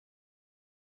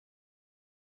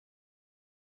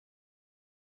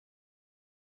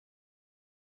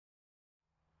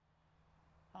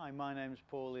Hi, my name's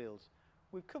Paul Eales.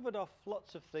 We've covered off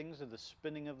lots of things of the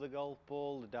spinning of the golf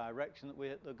ball, the direction that we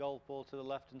hit the golf ball to the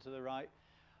left and to the right.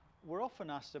 We're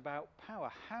often asked about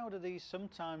power. How do these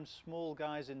sometimes small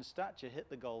guys in stature hit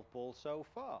the golf ball so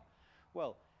far?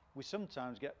 Well, we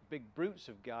sometimes get big brutes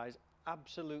of guys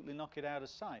absolutely knock it out of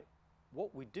sight.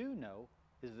 What we do know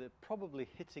is they're probably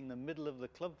hitting the middle of the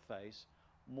club face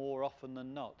more often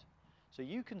than not. So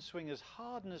you can swing as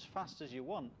hard and as fast as you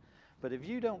want, but if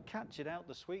you don't catch it out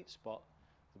the sweet spot,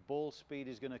 the ball speed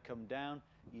is going to come down.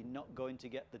 You're not going to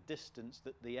get the distance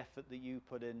that the effort that you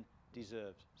put in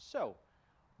deserves. So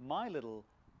my little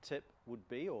tip would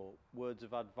be, or words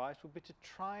of advice would be, to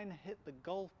try and hit the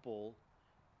golf ball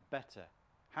better.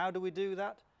 How do we do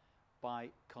that? By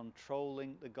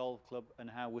controlling the golf club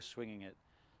and how we're swinging it.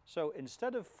 So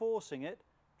instead of forcing it,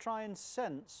 try and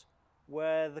sense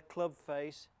where the club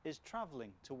face is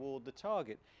travelling toward the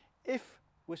target. If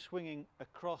we're swinging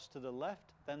across to the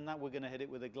left, then that we're going to hit it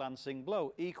with a glancing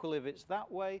blow. Equally, if it's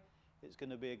that way, it's going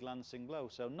to be a glancing blow.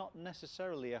 So not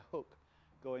necessarily a hook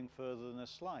going further than a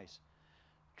slice.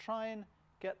 Try and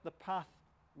get the path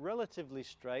relatively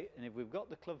straight, and if we've got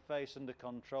the club face under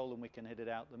control and we can hit it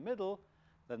out the middle,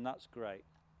 then that's great.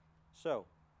 So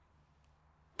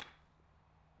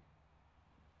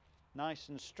nice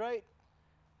and straight,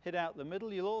 hit out the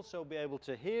middle. You'll also be able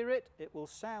to hear it. It will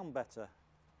sound better.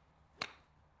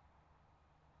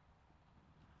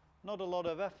 Not a lot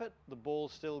of effort, the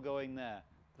ball's still going there.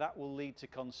 That will lead to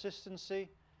consistency.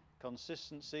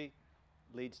 Consistency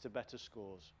leads to better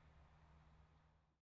scores.